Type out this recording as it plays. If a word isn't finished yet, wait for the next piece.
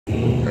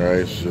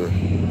Alright, so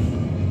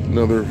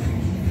another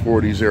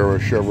 40s era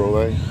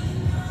Chevrolet.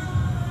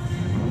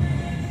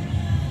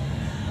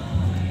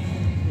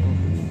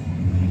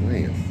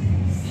 Man,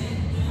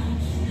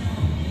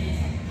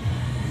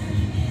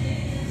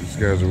 these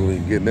guys are really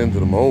getting into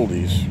the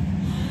oldies.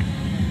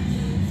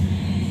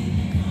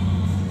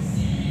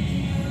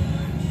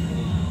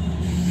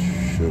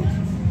 Shoot.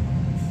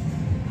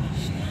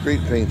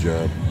 Great paint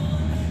job.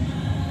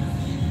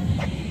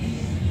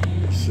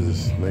 This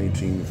is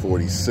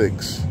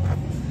 1946.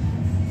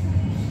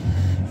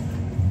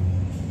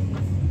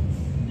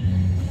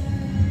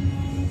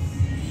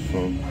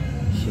 So,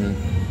 see,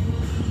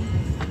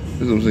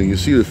 this is what I'm saying. You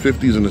see the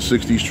 50s and the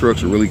 60s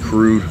trucks are really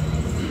crude.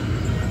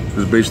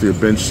 There's basically a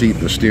bench seat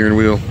and a steering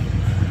wheel.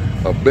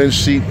 A bench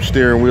seat,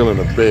 steering wheel, and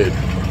a bed.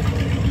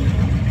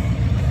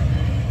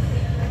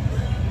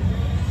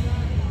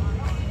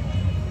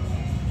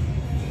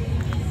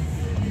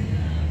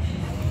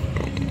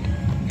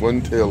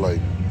 One tail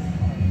light.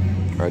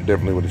 I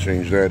definitely would have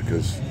changed that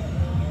because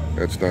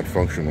that's not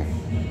functional.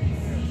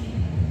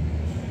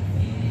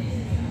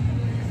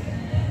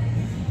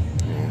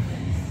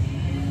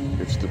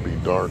 It's to be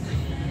dark.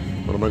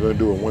 What am I going to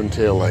do with one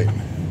tail light?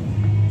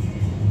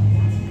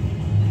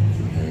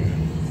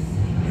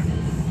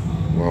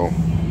 Well,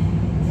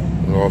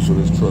 and also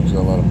this truck's got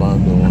a lot of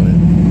Bondo on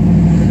it.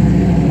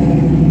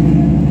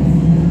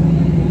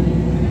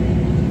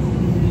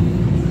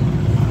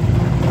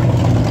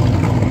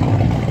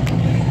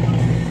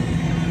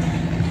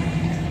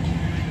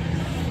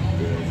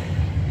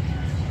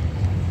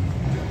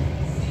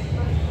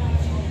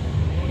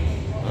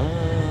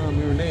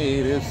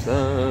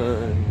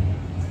 Son,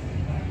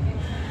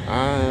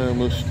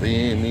 I'm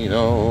standing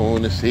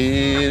on the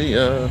city. You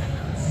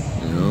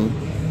know,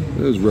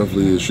 it's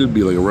roughly, it should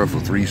be like a rough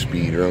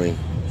 3-speed, really.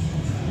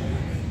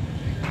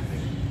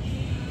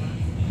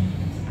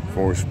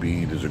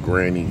 4-speed is a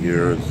granny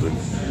gear.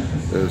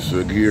 It's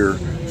a gear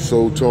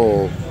so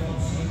tall.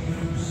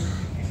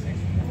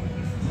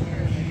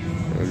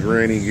 A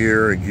granny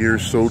gear, a gear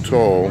so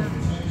tall,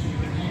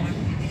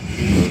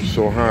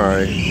 so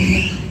high,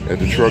 that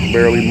the truck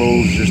barely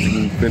moves, just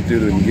to fit through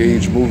the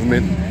engage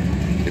movement.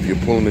 If you're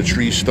pulling a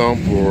tree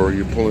stump or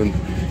you're towing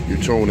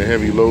a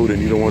heavy load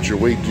and you don't want your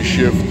weight to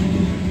shift,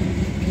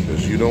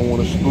 because you don't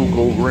want to spook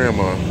old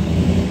grandma.